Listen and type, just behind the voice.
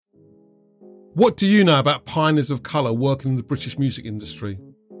What do you know about pioneers of colour working in the British music industry?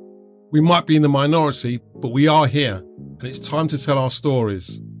 We might be in the minority, but we are here, and it's time to tell our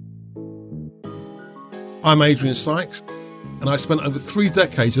stories. I'm Adrian Sykes, and I spent over 3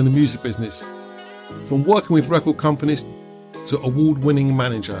 decades in the music business, from working with record companies to award-winning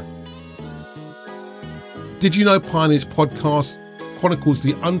manager. Did You Know Pioneers podcast chronicles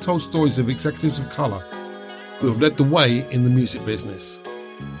the untold stories of executives of colour who have led the way in the music business.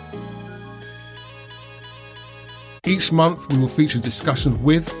 Each month we will feature discussions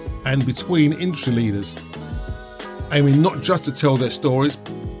with and between industry leaders, aiming not just to tell their stories,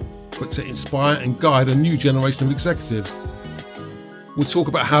 but to inspire and guide a new generation of executives. We'll talk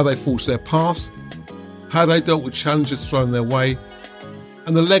about how they forged their path, how they dealt with challenges thrown their way,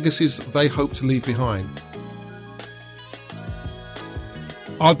 and the legacies they hope to leave behind.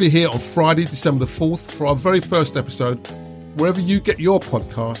 I'll be here on Friday, December the 4th for our very first episode, wherever you get your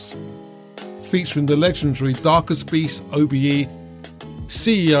podcasts, featuring the legendary Darkest Beast OBE,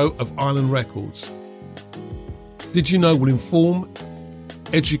 CEO of Island Records. Did You Know will inform,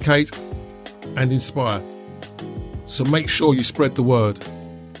 educate, and inspire. So make sure you spread the word.